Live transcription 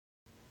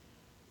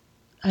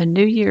A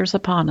new year's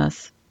upon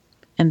us,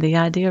 and the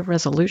idea of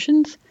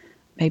resolutions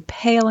may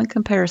pale in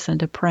comparison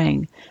to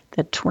praying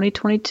that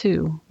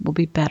 2022 will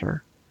be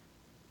better,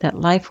 that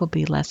life will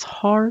be less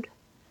hard,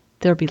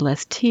 there'll be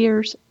less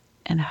tears,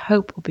 and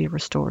hope will be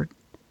restored.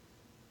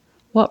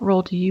 What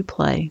role do you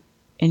play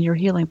in your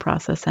healing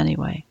process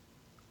anyway?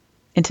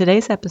 In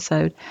today's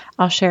episode,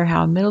 I'll share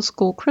how a middle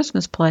school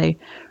Christmas play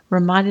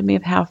reminded me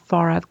of how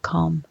far I've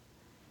come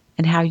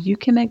and how you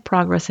can make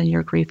progress in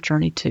your grief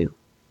journey too.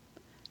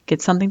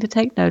 Get something to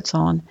take notes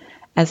on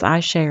as I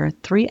share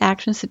 3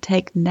 actions to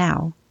take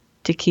now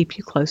to keep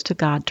you close to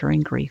God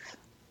during grief.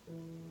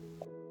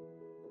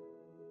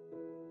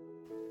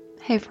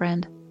 Hey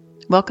friend,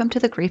 welcome to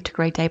the Grief to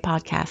Great Day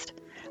podcast.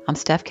 I'm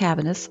Steph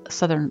Cavanis,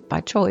 Southern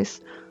by choice,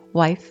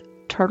 wife,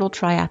 turtle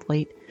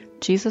triathlete,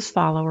 Jesus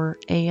follower,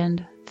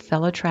 and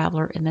fellow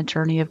traveler in the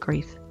journey of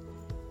grief.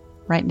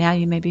 Right now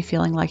you may be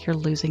feeling like you're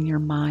losing your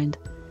mind.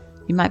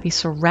 You might be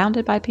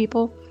surrounded by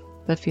people,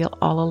 but feel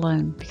all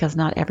alone because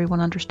not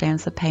everyone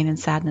understands the pain and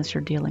sadness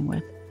you're dealing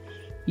with.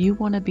 You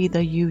want to be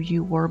the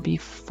you were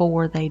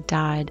before they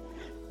died,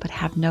 but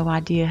have no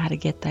idea how to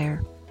get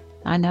there.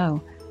 I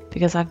know,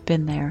 because I've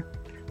been there.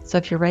 So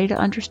if you're ready to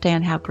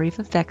understand how grief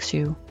affects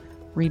you,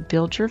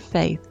 rebuild your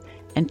faith,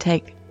 and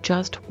take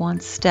just one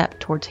step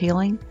towards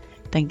healing,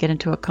 then get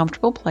into a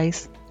comfortable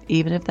place,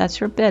 even if that's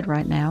your bed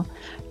right now,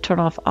 turn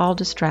off all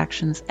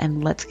distractions,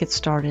 and let's get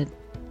started.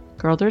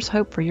 Girl, there's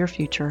hope for your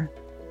future.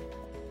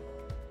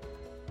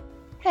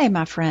 Hey,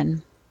 my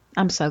friend.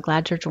 I'm so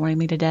glad you're joining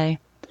me today.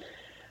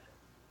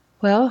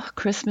 Well,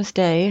 Christmas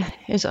Day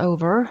is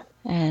over,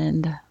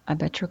 and I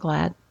bet you're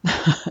glad.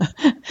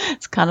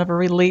 It's kind of a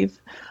relief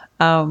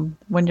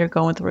when you're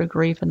going through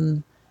grief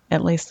and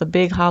at least the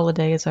big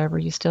holiday is over.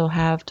 You still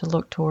have to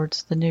look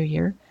towards the new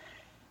year,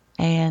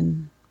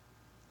 and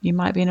you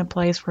might be in a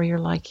place where you're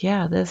like,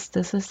 yeah, this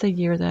is the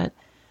year that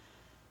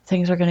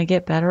things are going to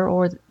get better,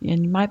 and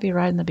you might be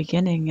right in the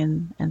beginning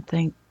and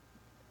think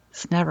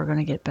it's never going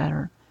to get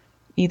better.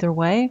 Either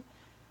way,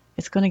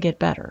 it's going to get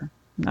better.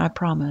 I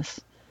promise.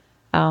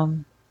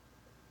 The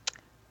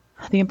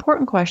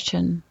important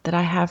question that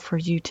I have for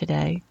you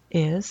today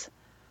is,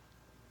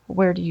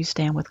 where do you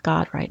stand with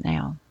God right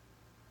now?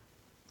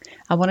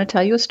 I want to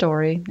tell you a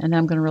story, and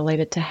I'm going to relate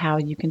it to how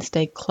you can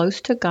stay close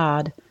to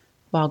God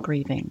while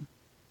grieving.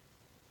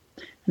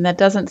 And that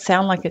doesn't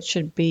sound like it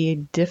should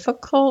be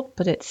difficult,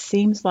 but it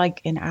seems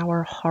like in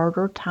our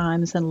harder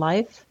times in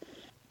life,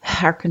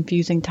 our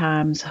confusing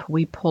times,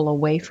 we pull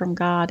away from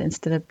God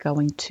instead of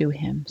going to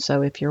Him.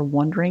 So if you're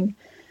wondering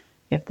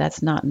if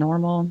that's not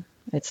normal,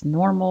 it's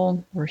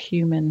normal. We're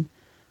human,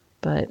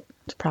 but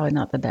it's probably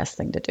not the best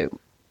thing to do.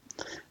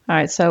 All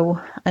right,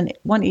 so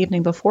one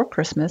evening before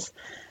Christmas,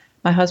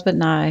 my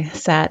husband and I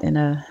sat in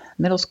a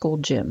middle school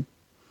gym,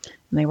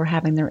 and they were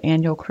having their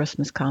annual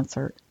Christmas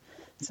concert.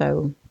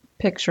 So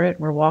picture it,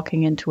 we're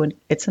walking into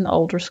it's an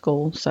older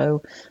school,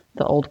 so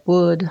the old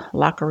wood,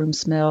 locker room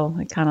smell,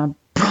 it kind of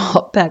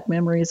brought back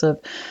memories of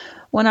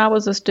when I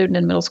was a student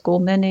in middle school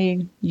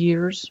many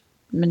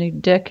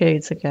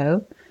decades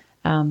ago.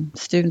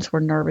 Students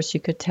were nervous, you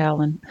could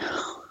tell, and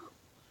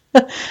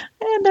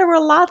there were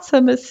lots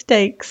of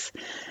mistakes.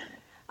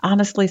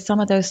 Honestly, some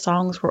of those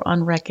songs were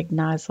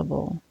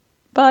unrecognizable.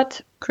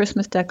 But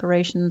Christmas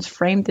decorations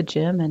framed the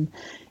gym, and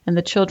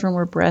the children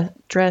were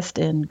dressed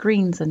in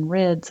greens and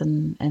reds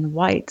and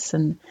whites,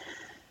 and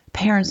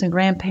parents and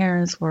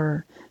grandparents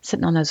were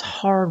sitting on those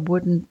hard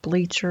wooden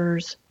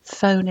bleachers,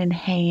 phone in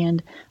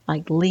hand,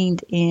 like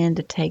leaned in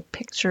to take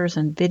pictures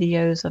and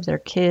videos of their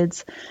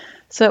kids.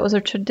 So it was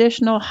a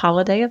traditional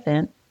holiday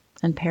event,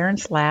 and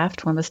parents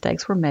laughed when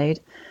mistakes were made,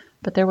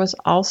 but there was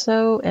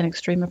also an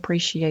extreme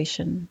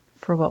appreciation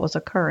for what was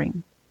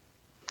occurring.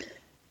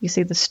 You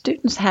see, the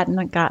students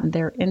hadn't gotten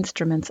their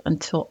instruments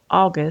until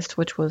August,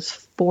 which was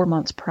 4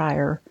 months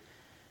prior.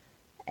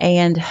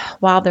 And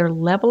while their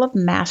level of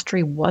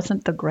mastery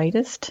wasn't the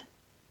greatest,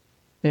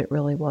 it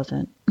really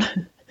wasn't.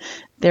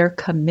 Their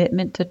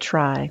commitment to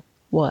try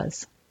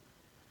was.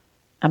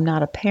 I'm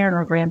not a parent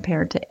or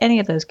grandparent to any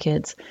of those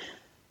kids,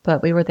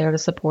 but we were there to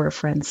support a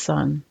friend's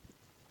son.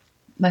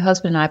 My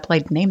husband and I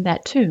played Name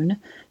That Tune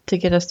to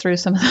get us through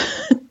some of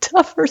the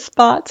tougher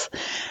spots.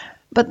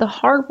 But the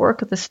hard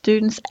work of the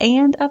students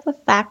and of the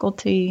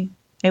faculty,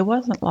 it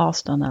wasn't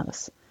lost on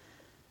us.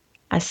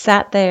 I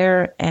sat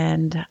there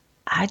and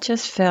I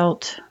just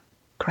felt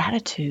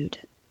gratitude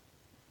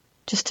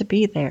just to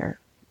be there,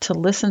 to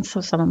listen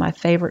to some of my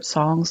favorite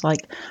songs like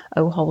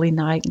Oh Holy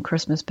Night and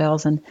Christmas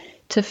Bells, and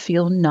to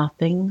feel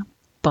nothing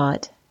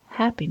but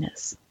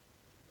happiness.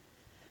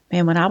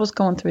 Man, when I was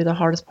going through the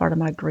hardest part of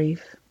my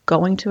grief,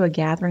 going to a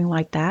gathering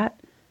like that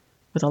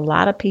with a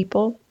lot of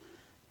people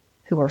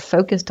who are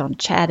focused on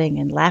chatting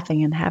and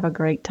laughing and having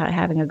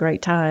a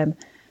great time,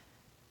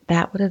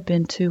 that would have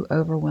been too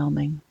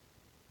overwhelming.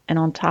 And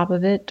on top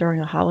of it,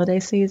 during a holiday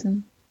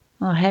season,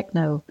 oh heck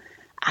no,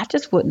 I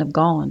just wouldn't have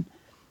gone.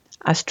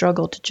 I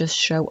struggled to just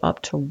show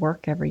up to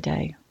work every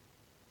day.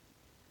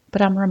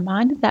 But I'm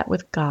reminded that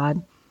with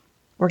God,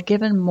 we're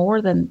given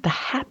more than the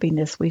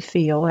happiness we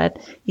feel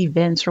at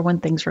events or when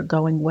things are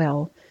going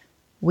well.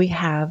 we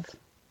have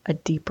a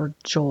deeper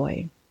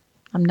joy.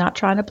 I'm not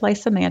trying to play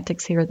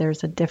semantics here.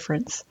 There's a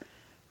difference.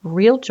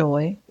 Real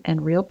joy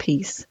and real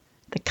peace,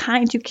 the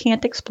kind you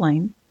can't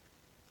explain,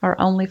 are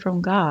only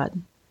from God.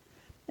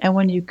 And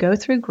when you go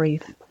through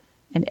grief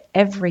and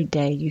every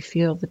day you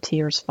feel the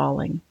tears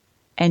falling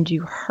and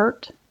you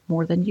hurt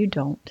more than you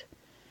don't,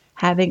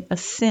 having a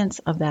sense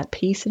of that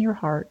peace in your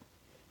heart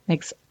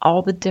makes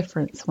all the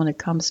difference when it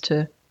comes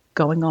to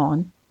going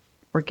on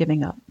or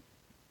giving up.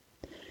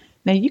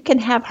 Now, you can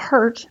have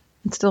hurt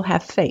and still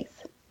have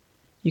faith.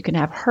 You can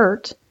have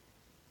hurt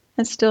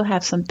and still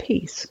have some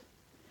peace.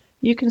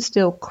 You can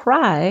still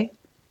cry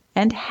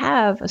and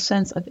have a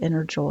sense of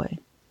inner joy.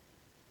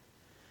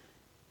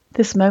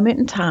 This moment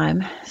in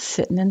time,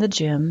 sitting in the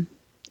gym,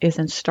 is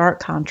in stark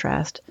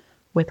contrast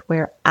with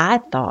where I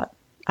thought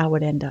I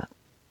would end up.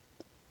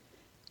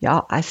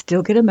 Y'all, I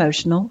still get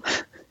emotional.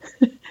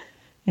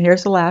 And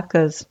here's a laugh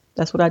because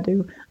that's what I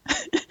do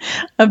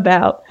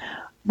about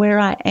where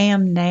I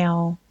am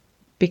now,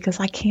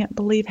 because I can't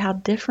believe how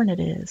different it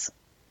is.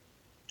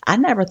 I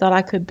never thought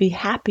I could be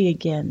happy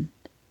again,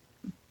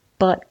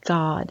 but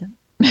God.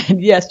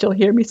 And yes, you'll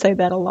hear me say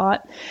that a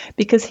lot,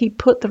 because He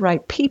put the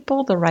right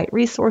people, the right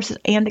resources,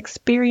 and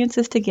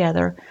experiences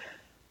together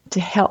to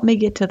help me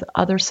get to the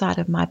other side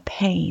of my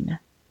pain,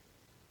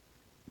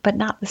 but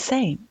not the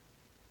same.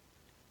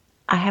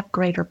 I have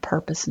greater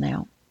purpose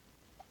now.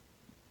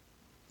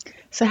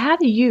 So how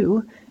do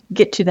you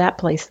get to that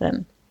place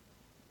then?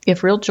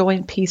 If real joy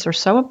and peace are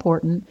so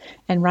important,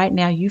 and right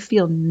now you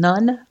feel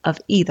none of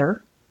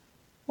either,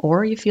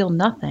 or you feel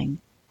nothing,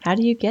 how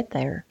do you get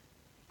there?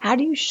 How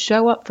do you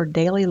show up for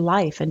daily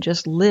life and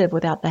just live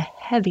without the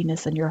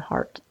heaviness in your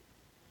heart?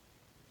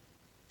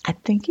 I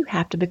think you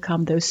have to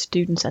become those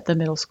students at the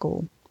middle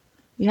school.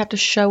 You have to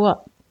show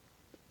up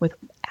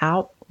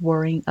without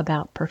worrying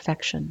about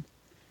perfection.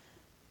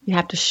 You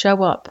have to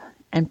show up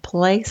and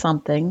play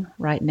something.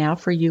 Right now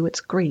for you,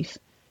 it's grief.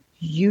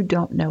 You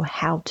don't know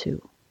how to.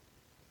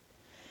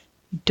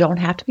 You don't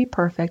have to be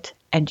perfect,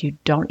 and you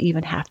don't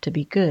even have to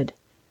be good.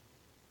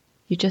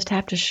 You just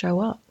have to show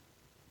up.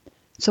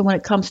 So when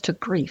it comes to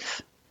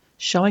grief,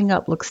 showing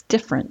up looks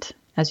different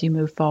as you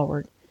move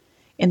forward.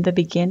 In the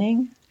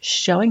beginning,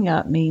 showing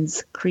up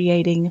means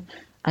creating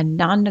a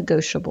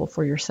non-negotiable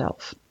for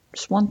yourself.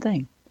 Just one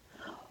thing.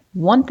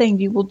 One thing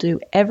you will do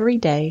every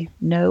day,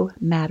 no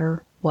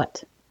matter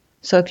what.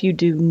 So if you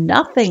do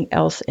nothing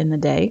else in the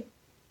day,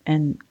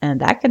 and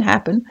that can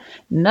happen,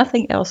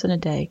 nothing else in a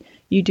day,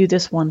 you do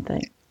this one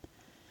thing.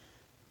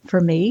 For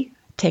me,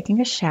 taking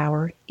a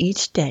shower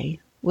each day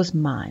was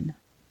mine.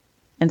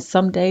 And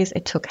some days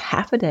it took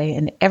half a day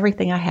and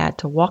everything I had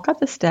to walk up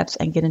the steps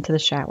and get into the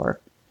shower.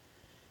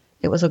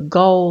 It was a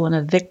goal and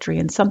a victory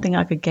and something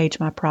I could gauge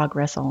my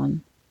progress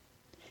on.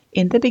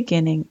 In the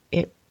beginning,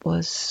 it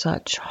was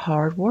such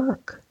hard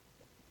work.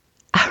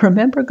 I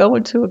remember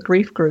going to a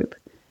grief group,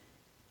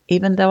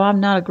 even though I'm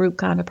not a group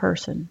kind of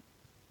person.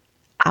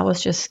 I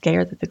was just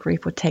scared that the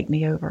grief would take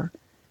me over.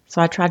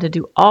 So I tried to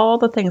do all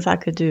the things I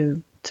could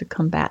do to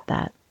combat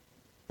that.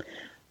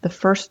 The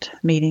first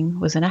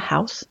meeting was in a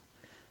house.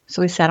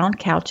 So we sat on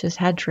couches,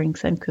 had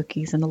drinks and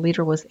cookies, and the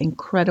leader was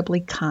incredibly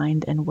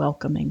kind and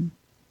welcoming.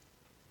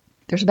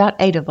 There's about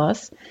 8 of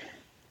us,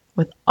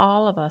 with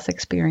all of us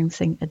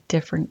experiencing a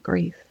different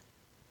grief.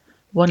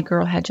 One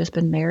girl had just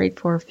been married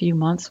for a few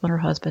months when her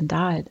husband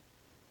died.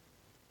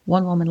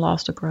 One woman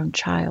lost a grown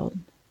child.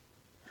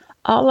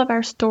 All of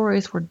our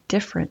stories were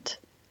different,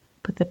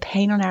 but the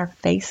pain on our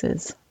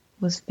faces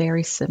was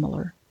very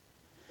similar.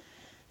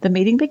 The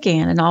meeting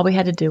began, and all we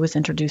had to do was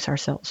introduce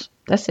ourselves.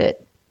 That's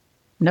it.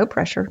 No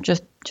pressure,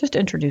 just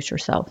introduce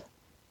yourself.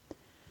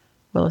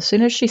 Well, as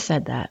soon as she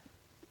said that,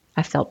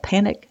 I felt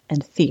panic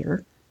and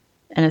fear,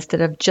 and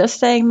instead of just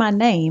saying my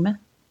name,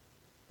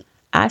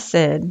 I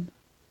said,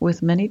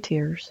 with many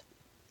tears,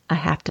 I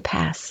have to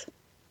pass.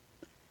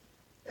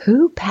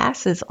 Who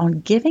passes on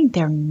giving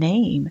their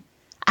name?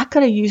 I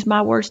could have used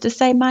my words to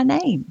say my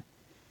name,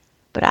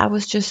 but I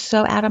was just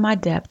so out of my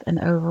depth and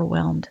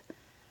overwhelmed.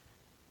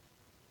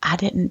 I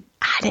didn't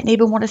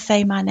even want to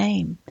say my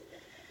name.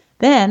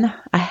 Then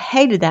I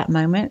hated that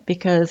moment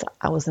because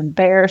I was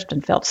embarrassed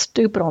and felt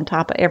stupid on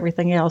top of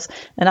everything else.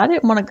 And I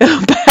didn't want to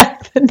go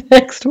back the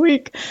next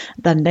week.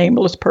 The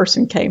nameless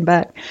person came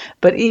back.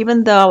 But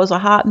even though I was a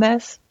hot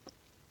mess,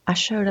 I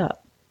showed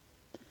up.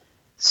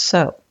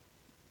 So,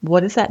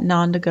 what is that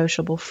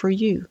non-negotiable for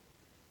you?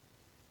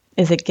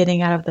 Is it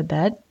getting out of the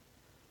bed?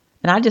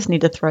 And I just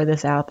need to throw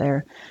this out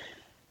there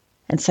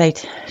and say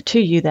to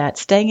you that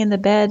staying in the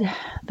bed,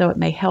 though it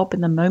may help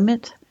in the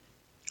moment,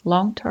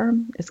 long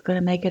term, it's going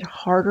to make it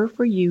harder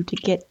for you to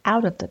get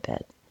out of the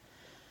bed.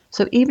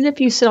 So even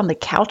if you sit on the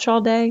couch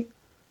all day,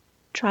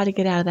 try to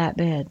get out of that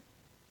bed.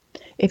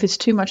 If it's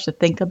too much to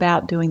think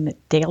about doing it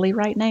daily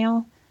right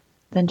now,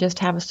 then just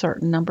have a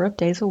certain number of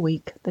days a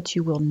week that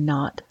you will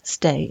not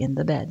stay in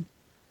the bed.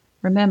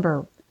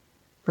 Remember,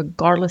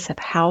 regardless of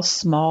how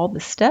small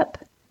the step,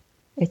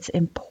 it's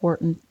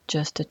important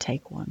just to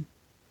take one.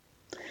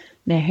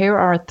 Now, here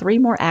are 3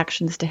 more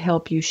actions to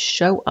help you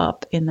show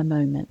up in the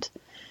moment.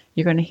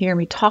 You're going to hear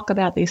me talk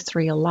about these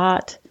three a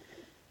lot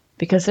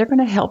because they're going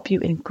to help you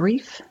in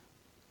grief,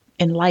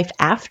 in life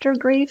after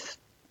grief,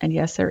 and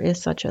yes, there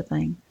is such a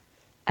thing,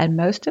 and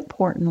most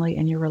importantly,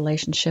 in your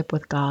relationship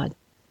with God.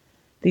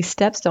 These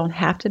steps don't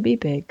have to be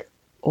big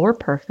or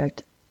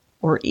perfect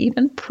or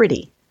even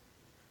pretty,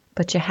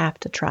 but you have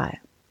to try.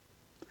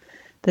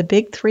 The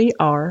big three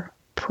are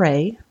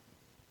pray,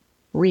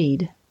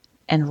 read,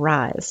 and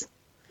rise.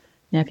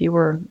 Now, if you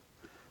were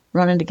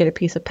running to get a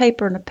piece of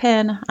paper and a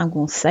pen, I'm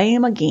going to say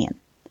them again.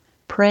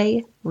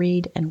 Pray,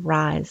 read, and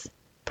rise.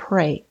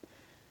 Pray.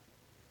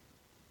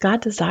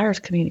 God desires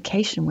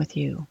communication with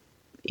you,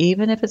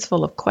 even if it's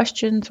full of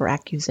questions or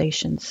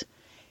accusations.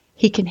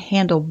 He can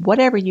handle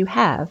whatever you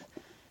have,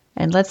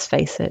 and let's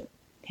face it,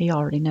 He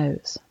already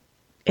knows.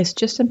 It's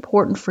just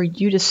important for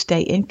you to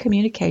stay in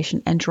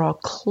communication and draw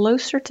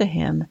closer to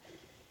Him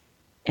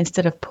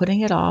instead of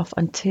putting it off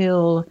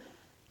until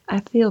I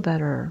feel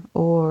better,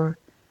 or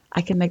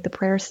I can make the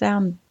prayer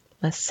sound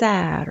less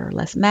sad or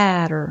less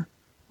mad or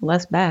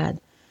less bad.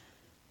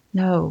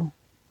 No,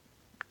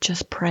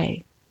 just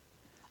pray.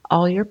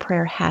 All your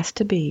prayer has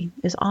to be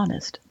is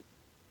honest.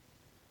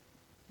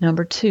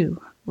 Number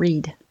 2,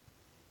 read.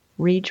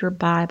 Read your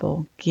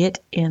Bible. Get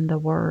in the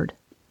Word.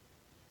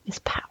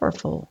 It's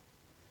powerful.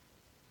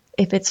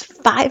 If it's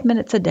 5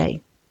 minutes a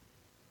day,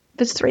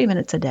 if it's 3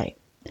 minutes a day,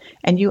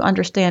 and you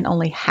understand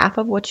only half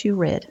of what you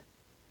read,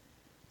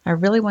 I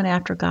really went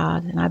after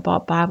God, and I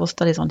bought Bible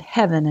studies on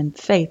heaven and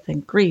faith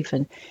and grief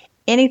and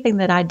anything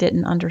that I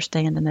didn't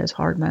understand in those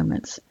hard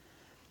moments.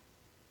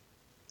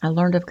 I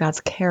learned of God's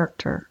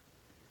character,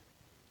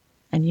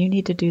 and you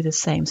need to do the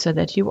same so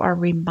that you are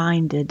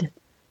reminded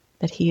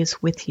that He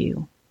is with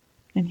you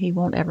and He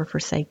won't ever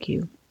forsake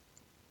you.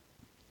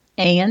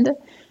 And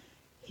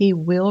He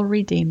will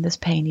redeem this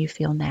pain you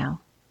feel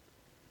now.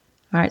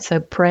 All right,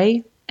 so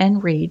pray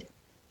and read.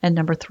 And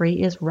number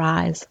 3 is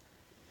rise.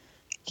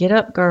 Get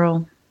up,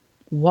 girl.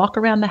 Walk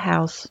around the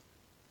house,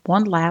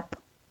 1 lap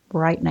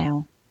right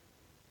now.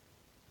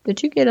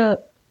 Did you get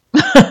up?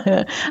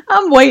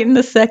 I'm waiting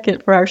a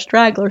second for our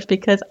stragglers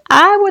because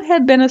I would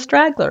have been a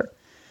straggler.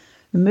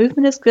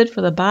 Movement is good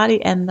for the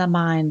body and the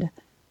mind.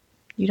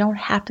 You don't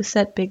have to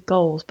set big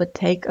goals, but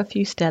take a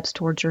few steps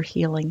towards your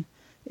healing.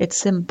 It's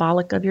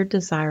symbolic of your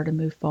desire to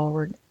move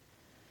forward.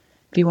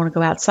 If you want to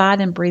go outside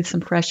and breathe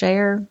some fresh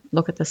air,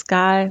 look at the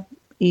sky,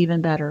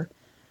 even better.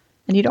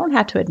 And you don't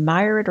have to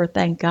admire it or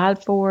thank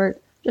God for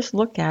it. Just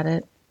look at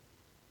it.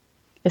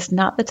 It's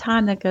not the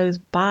time that goes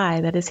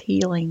by that is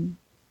healing.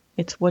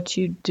 It's what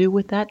you do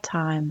with that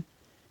time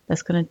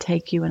that's going to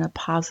take you in a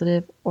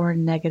positive or a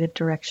negative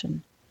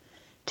direction.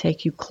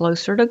 Take you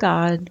closer to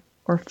God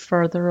or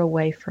further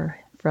away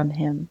from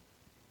Him.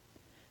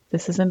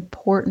 This is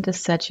important to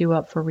set you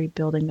up for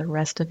rebuilding the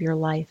rest of your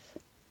life.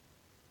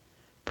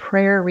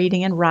 Prayer,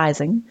 reading, and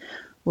rising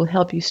will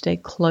help you stay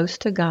close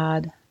to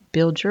God,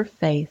 build your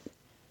faith,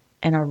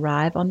 and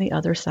arrive on the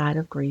other side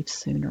of grief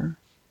sooner.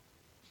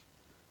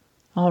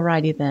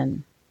 Alrighty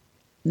then.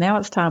 Now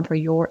it's time for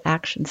your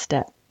action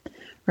step.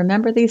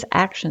 Remember, these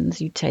actions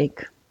you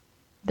take,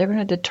 they're going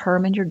to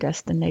determine your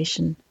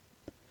destination.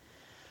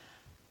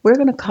 We're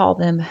going to call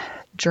them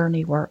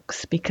journey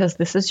works because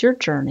this is your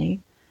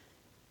journey,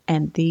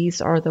 and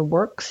these are the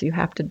works you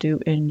have to do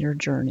in your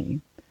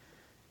journey.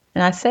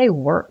 And I say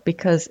work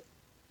because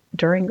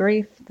during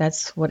grief,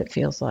 that's what it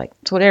feels like.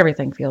 It's what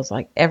everything feels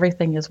like.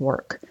 Everything is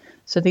work.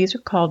 So these are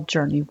called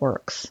journey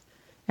works,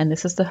 and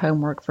this is the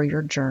homework for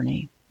your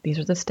journey. These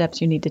are the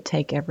steps you need to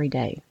take every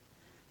day.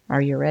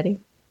 Are you ready?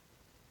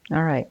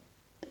 All right.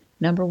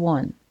 Number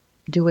 1,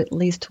 do at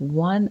least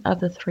one of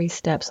the 3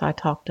 steps I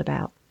talked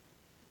about.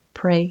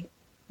 Pray,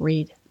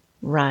 read,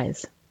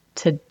 rise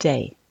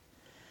today.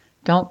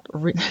 Don't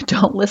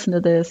listen to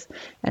this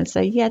and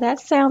say, yeah, that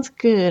sounds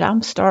good.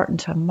 I'm starting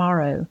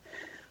tomorrow.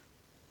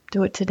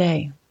 Do it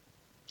today.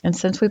 And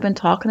since we've been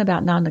talking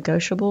about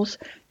non-negotiables,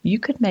 you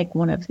could make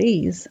one of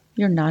these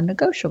your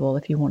non-negotiable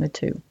if you wanted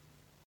to.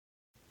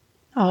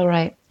 All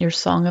right, your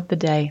song of the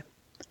day.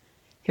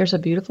 Here's a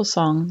beautiful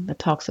song that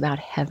talks about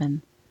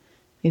heaven.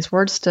 These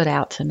words stood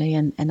out to me,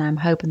 and I'm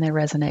hoping they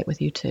resonate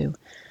with you too.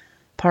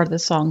 Part of the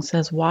song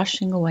says,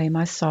 washing away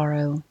my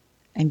sorrow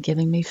and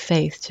giving me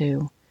faith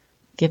to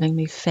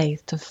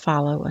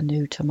follow a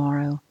new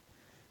tomorrow.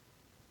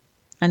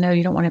 I know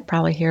you don't want to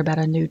probably hear about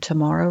a new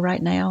tomorrow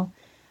right now.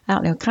 I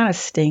don't know, it kind of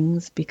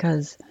stings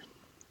because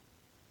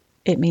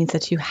it means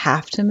that you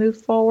have to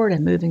move forward,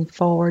 and moving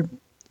forward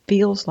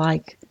feels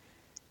like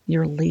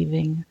you're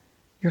leaving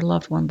your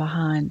loved one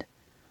behind.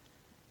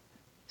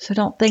 So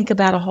don't think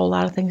about a whole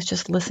lot of things.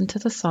 Just listen to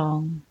the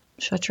song.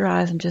 Shut your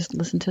eyes and just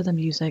listen to the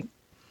music.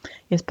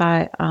 It's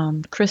by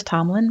Chris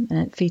Tomlin,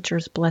 and it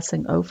features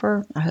Blessing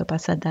Ofer. I hope I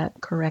said that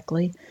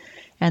correctly.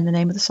 And the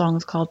name of the song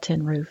is called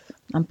Tin Roof.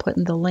 I'm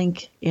putting the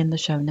link in the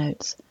show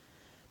notes.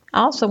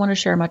 I also want to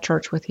share my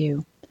church with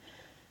you.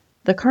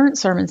 The current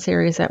sermon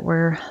series that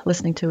we're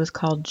listening to is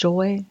called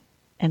Joy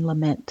and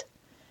Lament.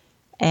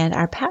 And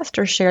our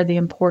pastor shared the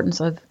importance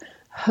of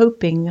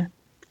hoping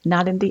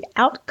not in the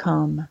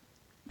outcome,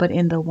 but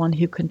in the one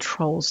who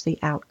controls the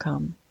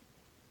outcome.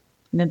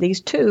 Now,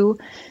 these two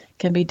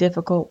can be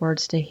difficult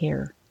words to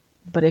hear,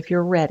 but if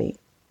you're ready,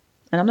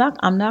 and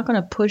I'm not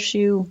going to push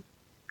you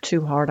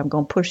too hard. I'm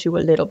going to push you a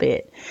little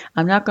bit.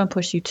 I'm not going to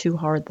push you too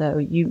hard though.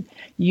 You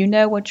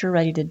know what you're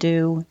ready to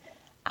do.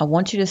 I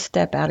want you to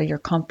step out of your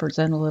comfort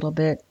zone a little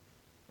bit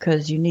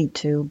because you need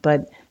to,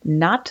 but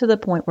not to the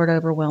point where it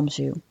overwhelms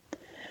you.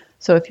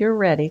 So if you're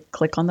ready,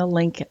 click on the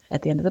link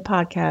at the end of the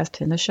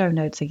podcast in the show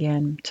notes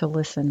again to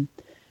listen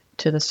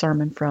to the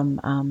sermon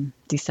from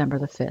December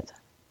the 5th.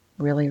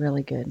 Really,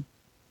 really good.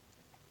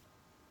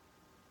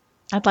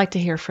 I'd like to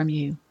hear from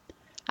you.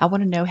 I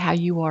want to know how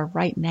you are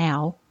right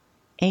now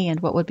and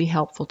what would be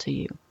helpful to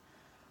you.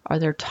 Are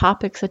there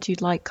topics that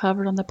you'd like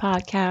covered on the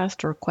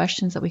podcast or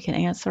questions that we can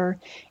answer?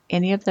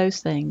 Any of those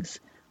things,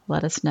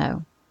 let us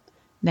know.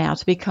 Now,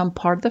 to become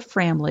part of the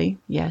family,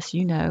 yes,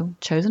 you know,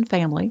 chosen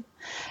family,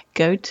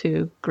 go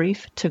to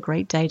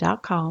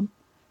grieftogreatday.com,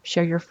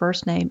 share your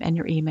first name and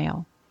your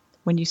email.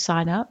 When you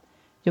sign up,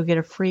 you'll get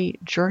a free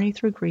Journey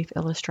Through Grief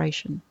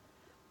illustration.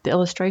 The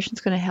illustration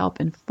is going to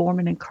help inform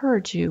and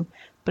encourage you,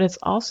 but it's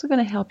also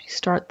going to help you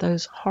start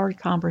those hard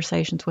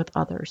conversations with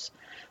others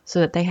so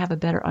that they have a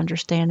better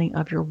understanding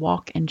of your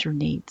walk and your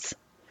needs.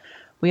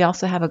 We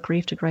also have a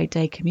Grief to Great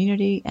Day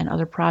community and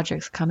other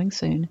projects coming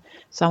soon,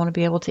 so I want to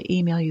be able to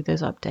email you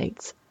those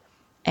updates.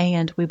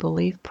 And we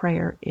believe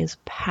prayer is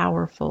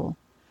powerful,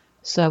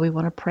 so we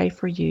want to pray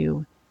for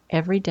you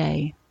every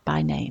day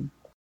by name.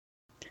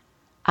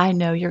 I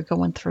know you're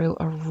going through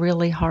a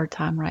really hard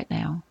time right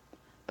now,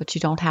 but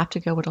you don't have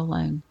to go it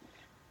alone.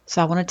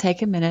 So I want to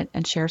take a minute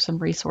and share some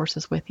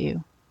resources with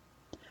you.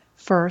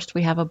 First,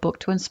 we have a book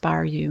to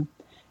inspire you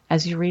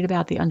as you read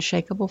about the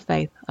unshakable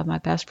faith of my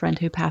best friend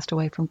who passed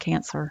away from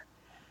cancer.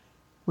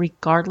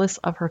 Regardless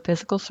of her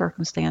physical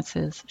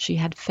circumstances, she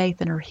had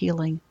faith in her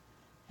healing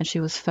and she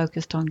was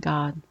focused on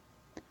God.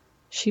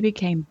 She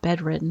became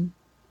bedridden.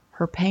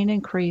 Her pain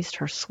increased,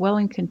 her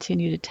swelling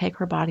continued to take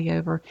her body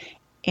over,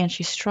 and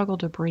she struggled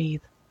to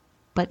breathe.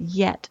 But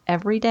yet,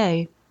 every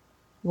day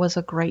was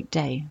a great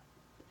day.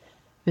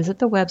 Visit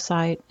the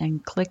website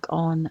and click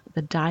on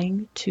the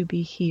Dying to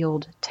be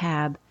Healed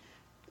tab.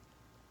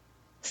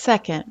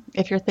 Second,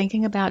 if you're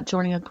thinking about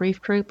joining a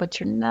grief group, but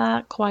you're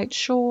not quite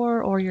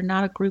sure or you're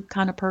not a group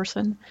kind of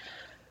person,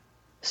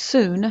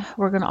 soon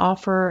we're going to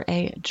offer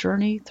a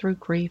Journey Through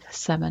Grief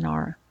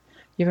seminar.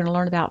 You're going to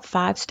learn about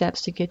 5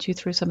 steps to get you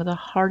through some of the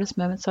hardest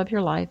moments of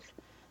your life,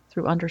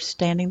 through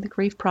understanding the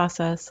grief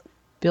process,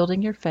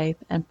 building your faith,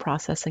 and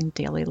processing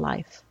daily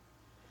life.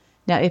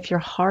 Now, if your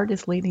heart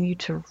is leading you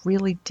to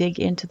really dig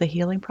into the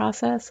healing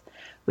process,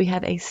 we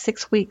have a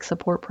 6-week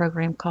support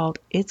program called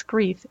It's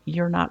Grief,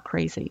 You're Not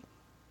Crazy.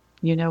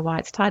 You know why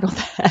it's titled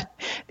that?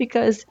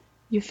 Because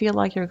you feel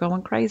like you're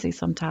going crazy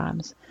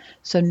sometimes.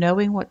 So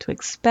knowing what to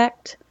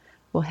expect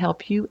will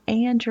help you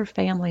and your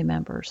family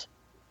members.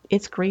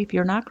 It's Grief,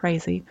 You're Not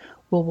Crazy.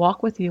 We'll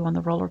walk with you on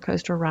the roller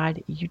coaster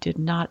ride you did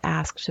not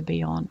ask to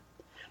be on.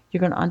 You're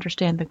going to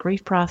understand the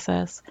grief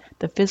process,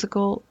 the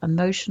physical,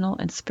 emotional,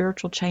 and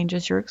spiritual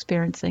changes you're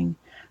experiencing,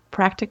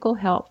 practical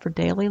help for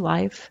daily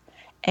life,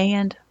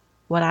 and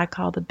what I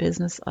call the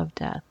business of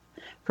death,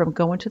 from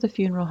going to the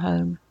funeral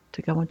home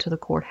to going to the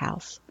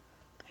courthouse.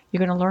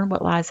 You're going to learn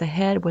what lies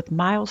ahead with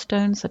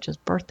milestones such as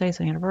birthdays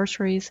and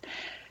anniversaries,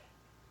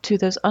 to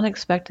those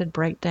unexpected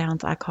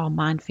breakdowns I call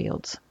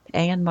minefields,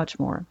 and much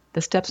more.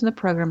 The steps in the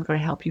program are going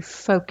to help you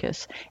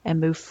focus and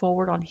move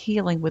forward on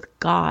healing with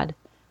God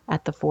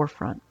at the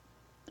forefront.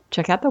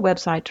 Check out the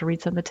website to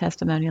read some of the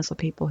testimonials of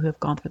people who have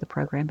gone through the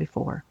program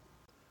before.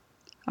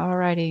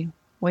 Alrighty,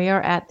 we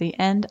are at the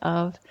end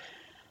of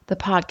the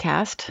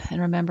podcast,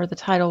 and remember the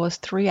title was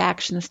 3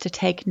 Actions to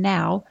Take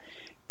Now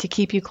to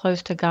Keep You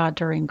Close to God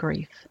During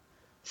Grief.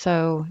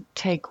 So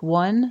take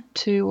 1,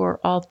 2,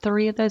 or all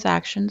 3 of those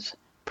actions: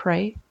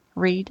 pray,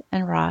 read,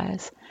 and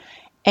rise,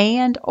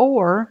 and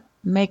or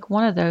make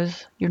one of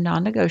those your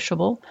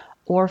non-negotiable,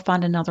 or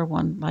find another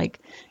one like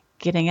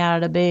getting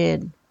out of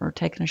bed or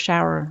taking a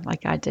shower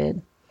like I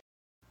did.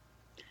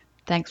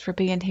 Thanks for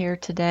being here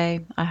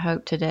today. I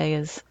hope today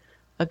is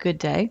a good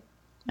day,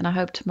 and I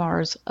hope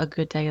tomorrow's a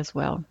good day as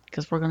well,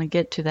 because we're going to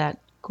get to that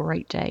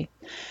great day.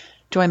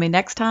 Join me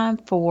next time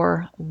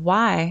for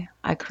why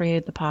I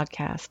created the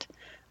podcast.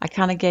 I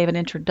kind of gave an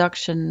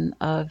introduction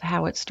of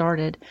how it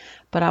started,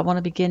 but I want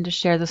to begin to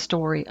share the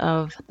story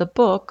of the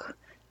book,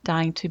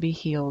 Dying to be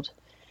Healed,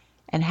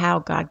 and how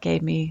God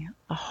gave me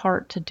a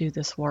heart to do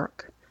this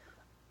work.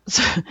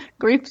 So,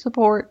 grief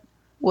support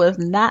was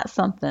not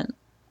something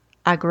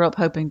I grew up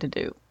hoping to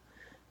do,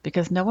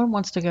 because no one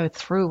wants to go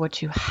through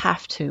what you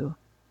have to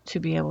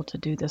be able to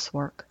do this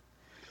work.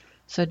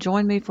 So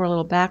join me for a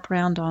little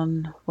background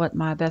on what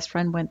my best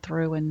friend went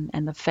through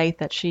and the faith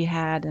that she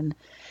had and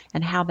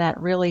how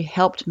that really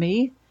helped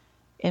me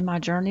in my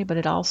journey, but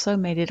it also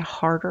made it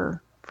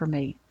harder for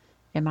me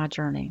in my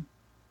journey.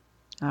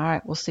 All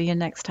right, we'll see you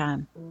next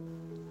time.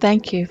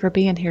 Thank you for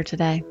being here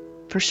today,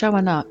 for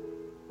showing up.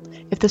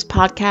 If this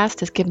podcast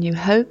has given you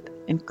hope,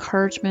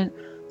 encouragement,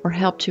 or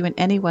helped you in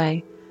any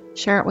way,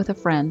 share it with a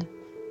friend,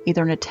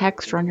 either in a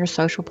text or on your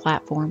social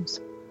platforms.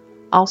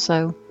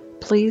 Also,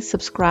 Please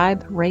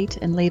subscribe, rate,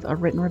 and leave a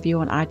written review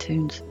on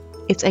iTunes.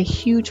 It's a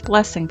huge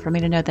blessing for me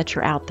to know that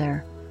you're out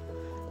there.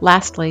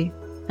 Lastly,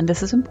 and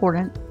this is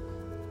important,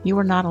 you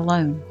are not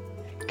alone.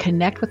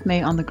 Connect with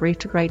me on the Grief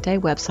to Great Day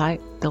website,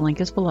 the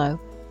link is below,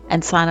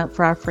 and sign up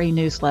for our free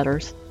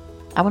newsletters.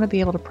 I want to be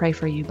able to pray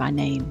for you by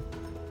name.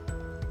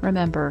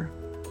 Remember,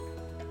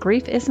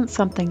 grief isn't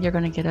something you're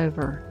going to get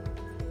over,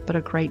 but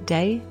a great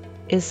day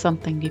is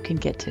something you can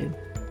get to.